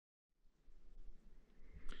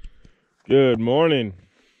Good morning.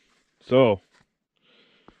 So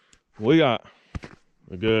we got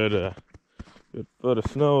a good foot of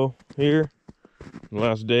snow here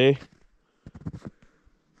last day,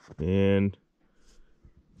 and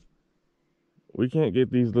we can't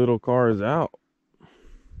get these little cars out.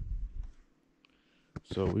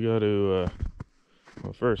 So we got to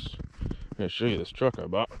well, first I'm gonna show you this truck I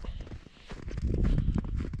bought.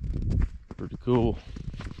 Pretty cool.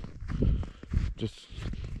 Just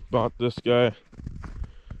bought this guy.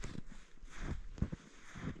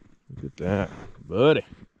 Look at that, buddy.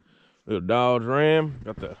 Little Dodge Ram.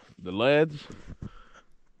 Got the leads.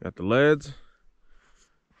 Got the leads.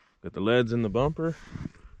 Got the leads in the bumper.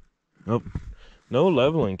 Nope. No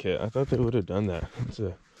leveling kit. I thought they would have done that. It's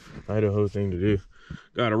a Idaho thing to do.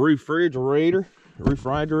 Got a refrigerator.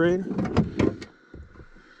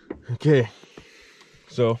 Okay.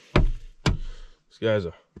 So this guy's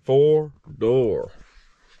a 4-door.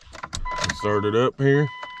 Start it up here.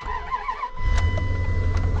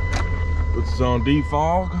 Put this on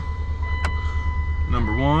defog.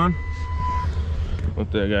 Number 1.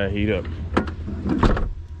 Let that guy heat up.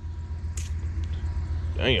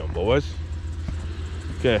 Damn, boys.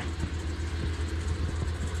 Okay.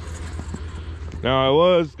 Now I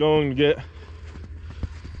was going to get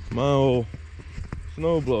my old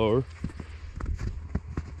snowblower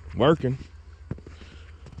working,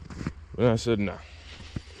 but I said no.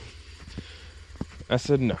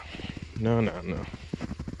 No.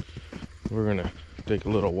 We're gonna take a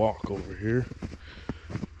little walk over here.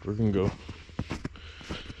 We're gonna go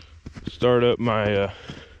start up my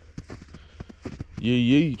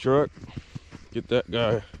yee truck. Get that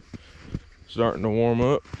guy starting to warm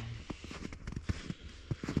up.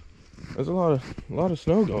 There's a lot of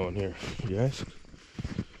snow going here, you guys.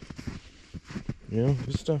 You know,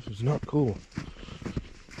 this stuff is not cool.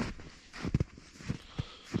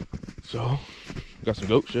 So, got some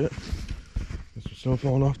goat shit. Got some snow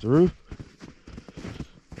falling off the roof.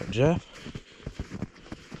 Got Jeff.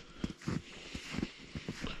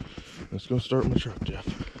 Let's go start my truck, Jeff.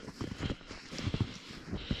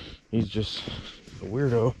 He's just a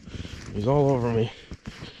weirdo. He's all over me.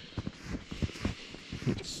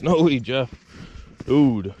 It's snowy, Jeff.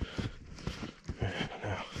 Dude.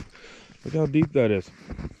 Now, look how deep that is.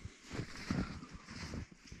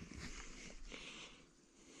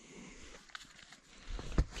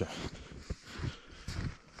 Okay.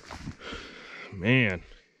 Man.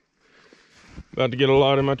 About to get a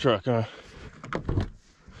lot in my truck, huh?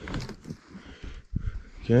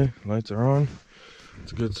 Okay, lights are on.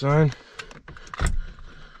 It's a good sign.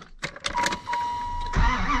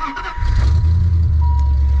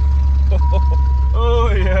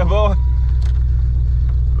 Oh yeah, boy.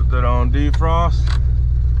 Put that on defrost.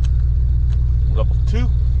 Level 2.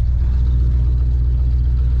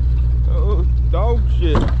 Oh, dog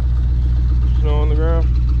shit. Snow on the ground.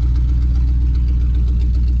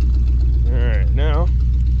 Alright, now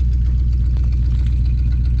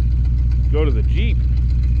go to the Jeep.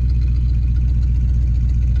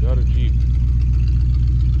 Got a Jeep.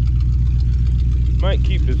 Might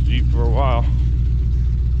keep this Jeep for a while,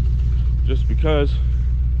 just because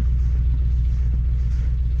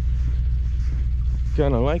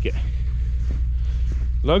kind of like it.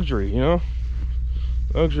 Luxury, you know,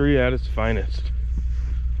 luxury at its finest.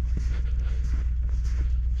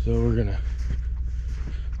 So we're gonna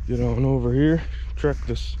get on over here, trek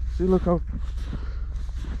this. See, look how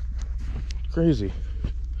crazy.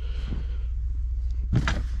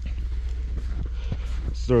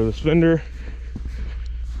 Let's throw this fender.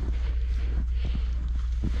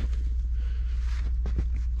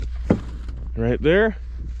 Right there.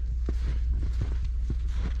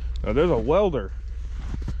 Now there's a welder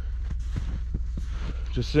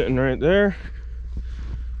just sitting right there.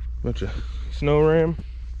 Bunch of snow ram.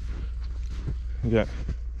 We got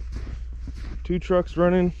 2 trucks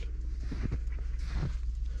running.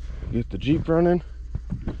 Get the Jeep running.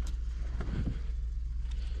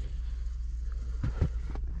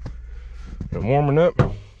 And warming up.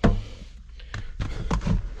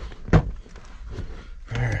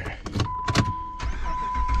 Alright.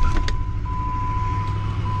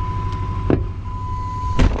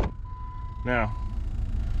 Now,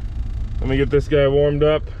 let me get this guy warmed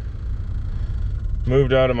up,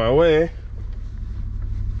 moved out of my way.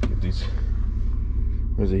 Get these.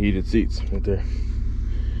 There's the heated seats right there.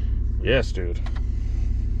 Yes, dude.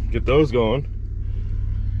 Get those going.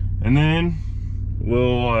 And then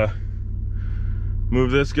we'll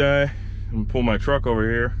move this guy and pull my truck over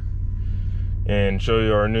here and show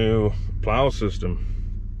you our new plow system.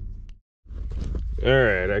 All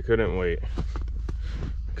right, I couldn't wait.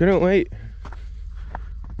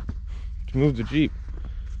 to move the Jeep.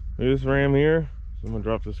 This Ram here, so I'm gonna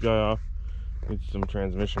drop this guy off. Needs some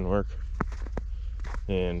transmission work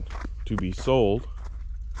and to be sold,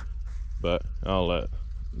 but I'll let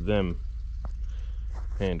them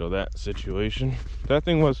handle that situation. That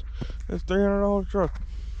thing was this $300 truck.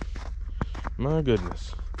 My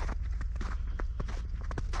goodness.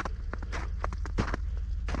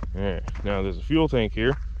 Alright, now there's a fuel tank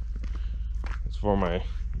here. It's for my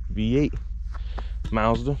V8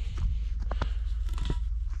 Mazda.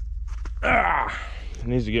 It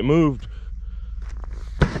needs to get moved.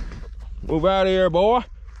 Move out of here, boy.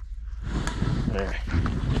 Alright.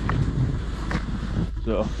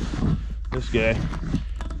 So, this guy,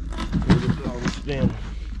 get all this damn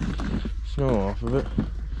snow off of it.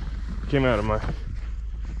 Came out of my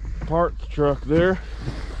parts truck there.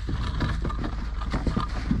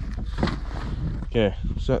 Okay,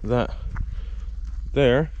 set that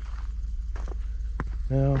there.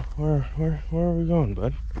 Now, where are we going,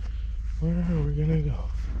 bud? Where are we gonna go?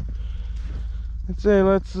 I'd say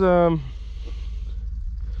let's I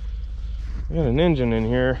got an engine in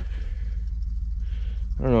here.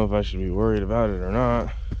 I don't know if I should be worried about it or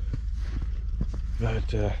not,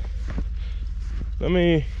 but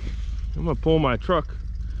I'm gonna pull my truck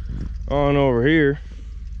on over here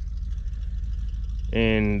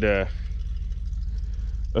and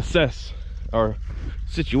assess our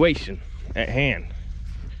situation at hand.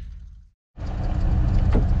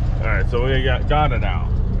 All right, so we got it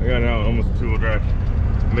out. I got it out almost two-wheel drive.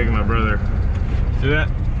 I'm making my brother. See that?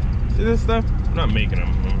 See this stuff? I'm not making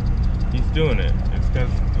him. He's doing it. It's because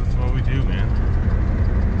that's what we do, man.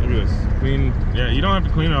 Look at this. Clean. Yeah, you don't have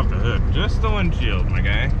to clean off the hood. Just the windshield, my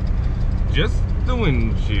guy. Just the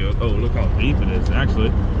windshield. Oh, look how deep it is,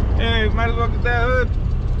 actually. Hey, might as well get that hood.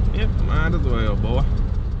 Yep, might as well, boy.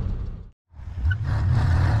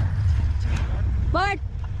 Bart.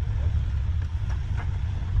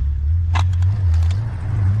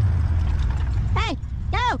 Hey,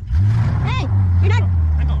 go! Hey, you're not.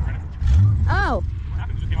 Oh. What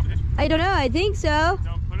happened? It just came off the hitch? I don't know. I think so.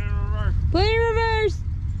 No, put it in reverse. Put it in reverse.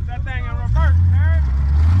 Put that thing in reverse, Eric.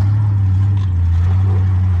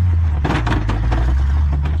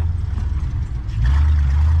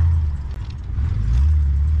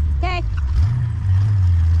 Okay.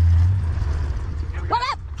 What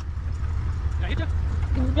up? Did I hit you?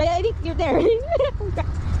 I think you're there.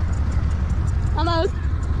 Almost.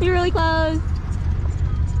 You're really close.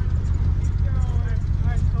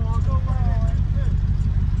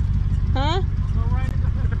 Huh?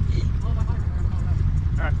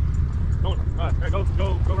 Go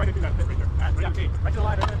right into that pit right there. Right to the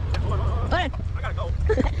line right there. Hold on. I gotta go.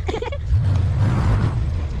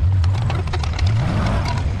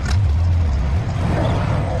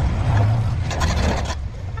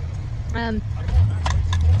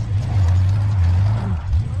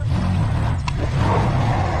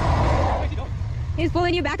 He's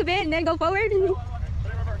pulling you back a bit and then go forward.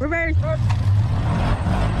 Reverse. Okay.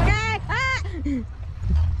 Ah!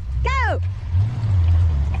 Go!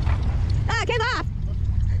 Ah, came off.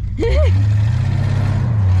 Reverse.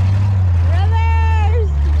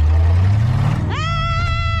 Ah!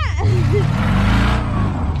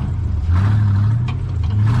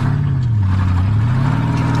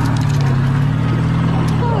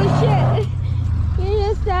 Holy shit.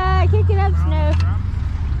 You're just kicking up snow.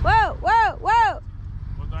 Whoa, whoa, whoa.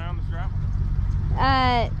 Was I on the strap?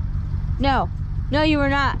 No. No, you were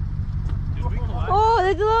not. Oh,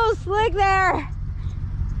 there's a little slick there.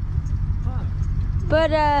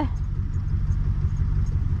 But, yeah,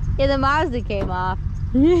 the Mazda came off.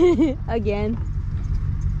 Again.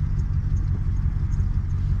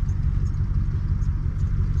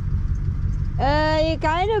 You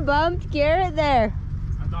kind of bumped Garrett there.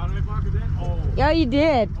 I thought I blocked it in. Oh. Yeah, you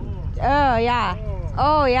did. Oh, yeah. Oh.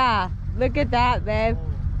 Oh, yeah. Look at that, babe.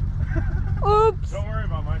 Oh. Oops. Don't worry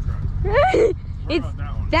about my truck. It's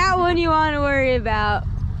about that one you want to worry about.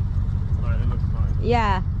 But it looks fine.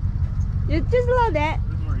 Yeah. Just a little bit.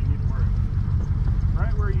 This is where you need to worry.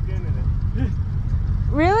 Right where you dented it.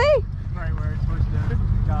 Really? Right where it's pushed down.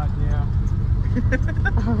 God damn.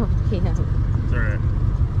 Oh, yeah. It's alright.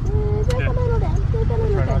 Just a little bit. Just a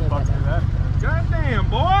little Try not to bit. fuck through that. God damn,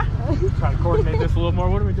 boy! Try to coordinate this a little more.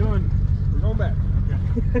 What are we doing? We're going back.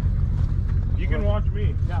 Okay. You can watch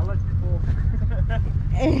me. Yeah, let's pull.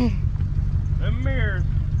 Them mirrors.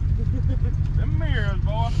 Them mirrors,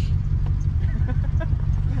 boy.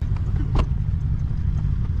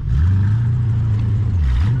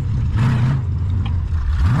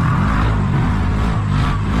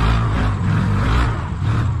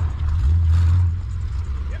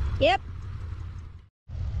 Yep.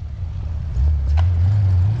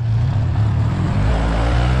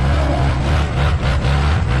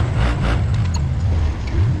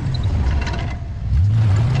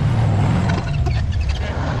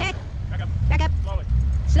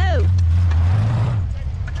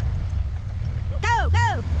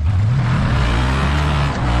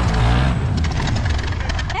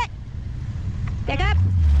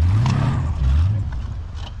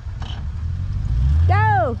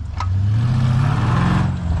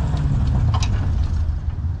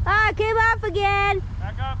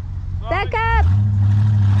 Back up.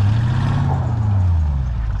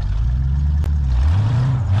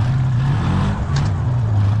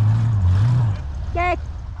 Okay. I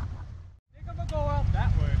think I'm gonna go out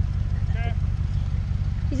that way. Okay.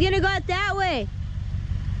 He's gonna go out that way.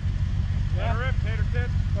 Yeah. Rip, tater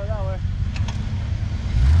tits. Go that way.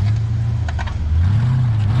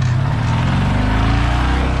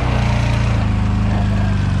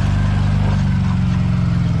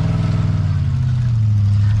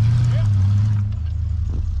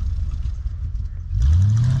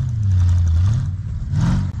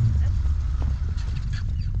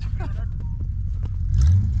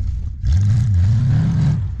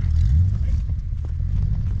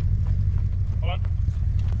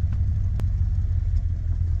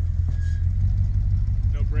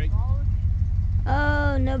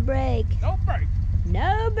 Oh, no brake. No brakes.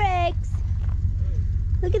 No brakes.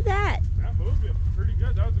 Look at that. That moved it pretty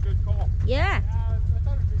good. That was a good call. Yeah. I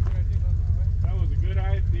thought it was a good idea going that way. That was a good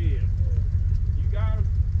idea. You got him.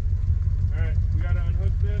 Alright, we gotta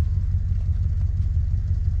unhook this.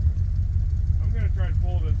 I'm gonna try to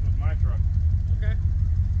pull this with my truck. Okay.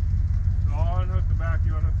 So I'll unhook the back,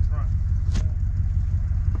 you unhook the front.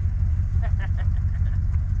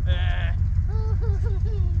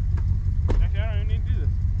 Actually, I don't even need to do this.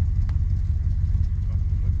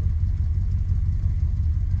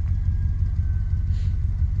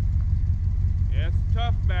 Yeah, it's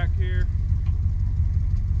tough back here.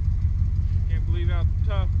 Can't believe how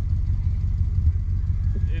tough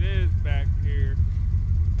it is back here.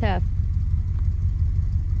 Tough.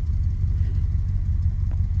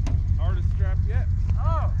 Hardest strap yet.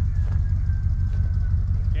 Oh!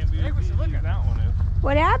 Can't believe how easy that one is.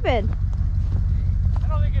 What happened? I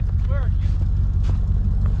don't think it's where it used to be.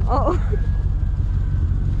 Oh.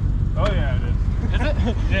 Oh yeah, it is. Is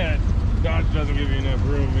it? Yeah. Dodge doesn't give you enough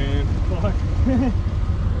room, man. Fuck.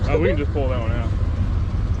 Oh, we can just pull that one out.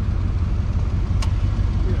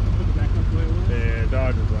 Yeah, put it back up the way it was. Yeah,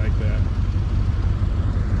 Dodge is like that.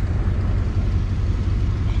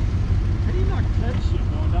 How do you not catch shit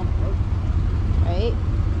going down the road? Right?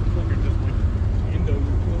 It's like it just went into your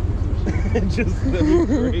just, that'd be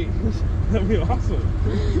great. That'd be awesome.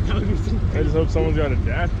 I just hope someone's got a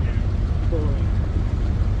dash cam.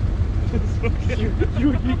 You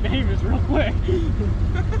would be famous real quick.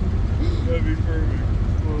 That'd be perfect.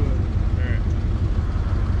 Alright.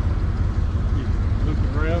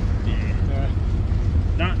 Looking around? Yeah.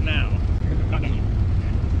 Not now. Not now.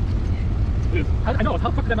 I know, how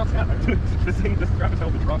the fuck did I not snap? This thing just grabbed the tail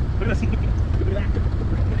of the truck. Look at this. Look at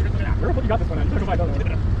that. Where the fuck you got this one at? You took a 5 I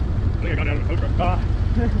think I got it out of the tow truck.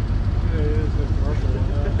 It is a commercial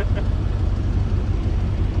one.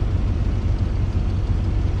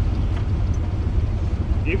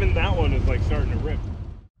 Even that one is like starting to rip.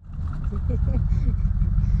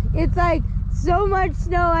 It's like so much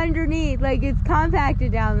snow underneath, like it's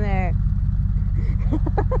compacted down there.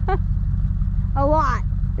 A lot.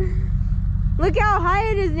 Look how high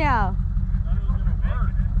it is now.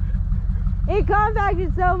 It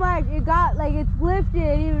compacted so much, it got like it's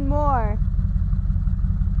lifted even more.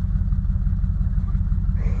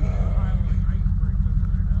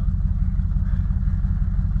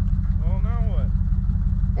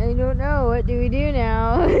 I don't know. What do we do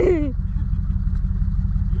now? Started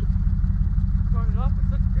off with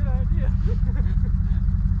such a good idea.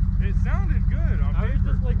 It sounded good on paper. I was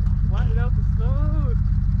just like flattening out the snow.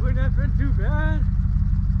 Wouldn't have been too bad.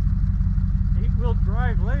 8-wheel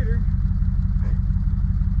drive later.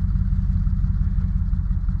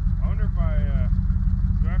 I wonder if do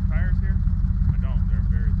I have tires here? I don't. They're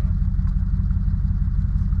very tough.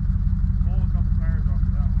 Pull a couple tires off of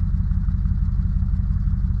that one.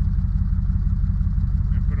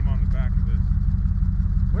 Put them on the back of this.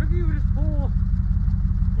 What if you would just pull,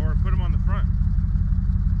 or put them on the front?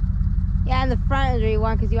 Yeah, in the front is where you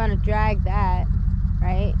want, because you want to drag that,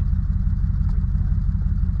 right?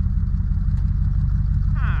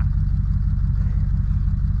 Huh.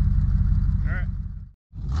 All right.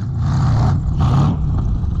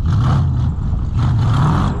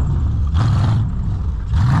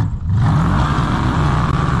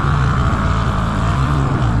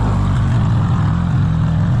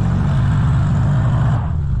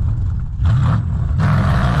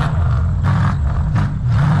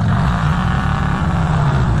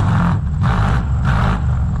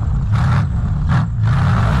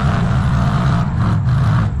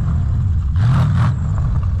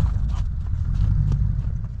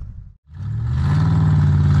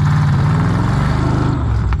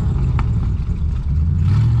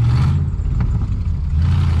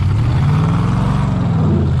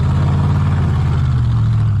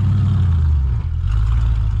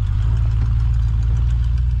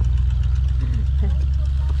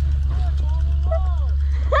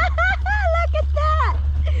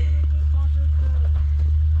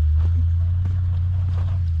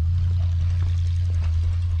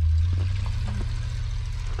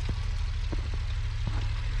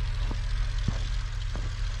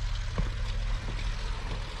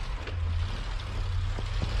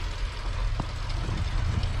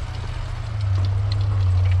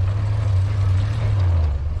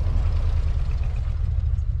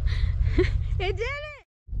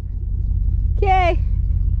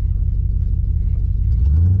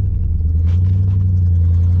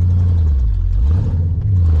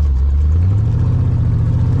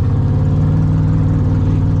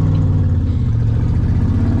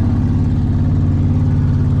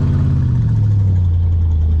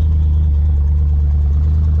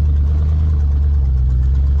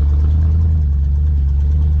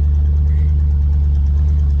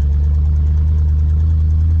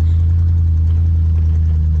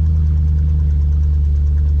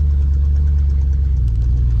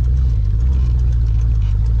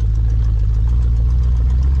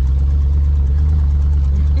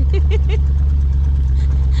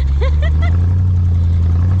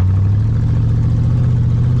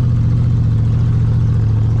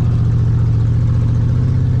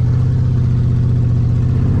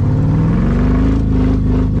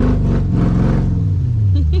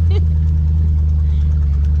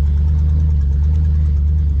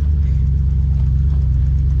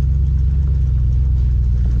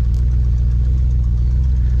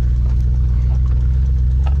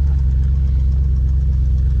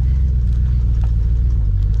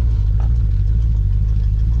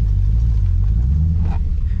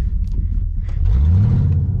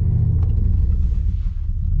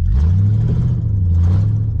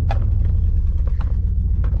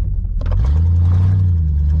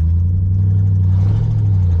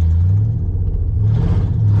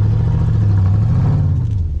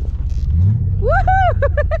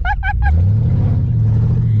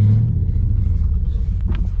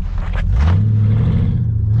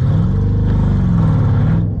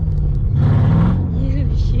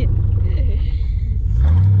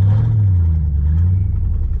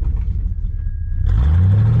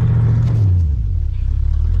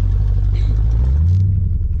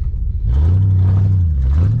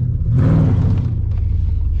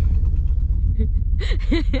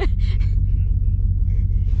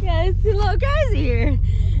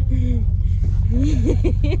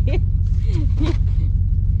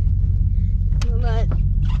 But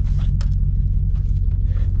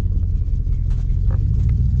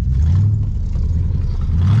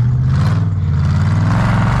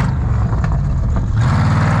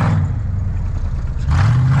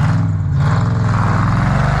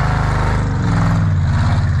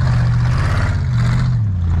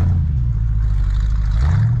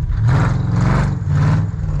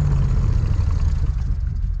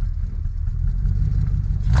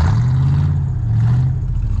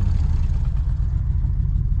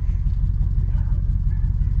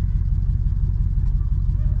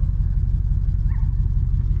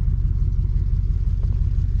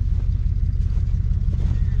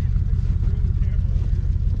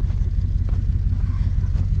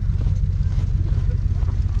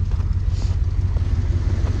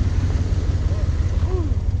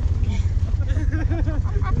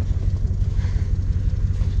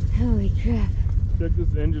holy crap. Check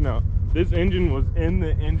this engine out. This engine was in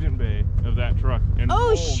the engine bay of that truck and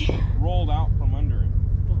rolled out from under it.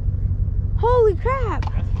 Holy crap.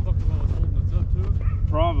 That's fucking what was holding us up too.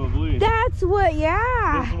 Probably. That's what,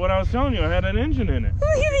 yeah. This is what I was telling you. I had an engine in it.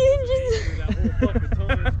 Look at the engines. That whole fucking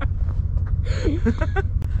tonnage.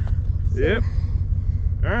 Yep.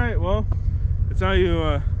 All right. Well, that's how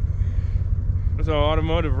you. That's how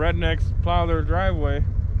automotive rednecks plow their driveway.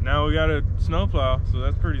 Now we got a snow plow, so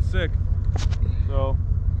that's pretty sick. So,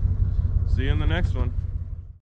 see you in the next one.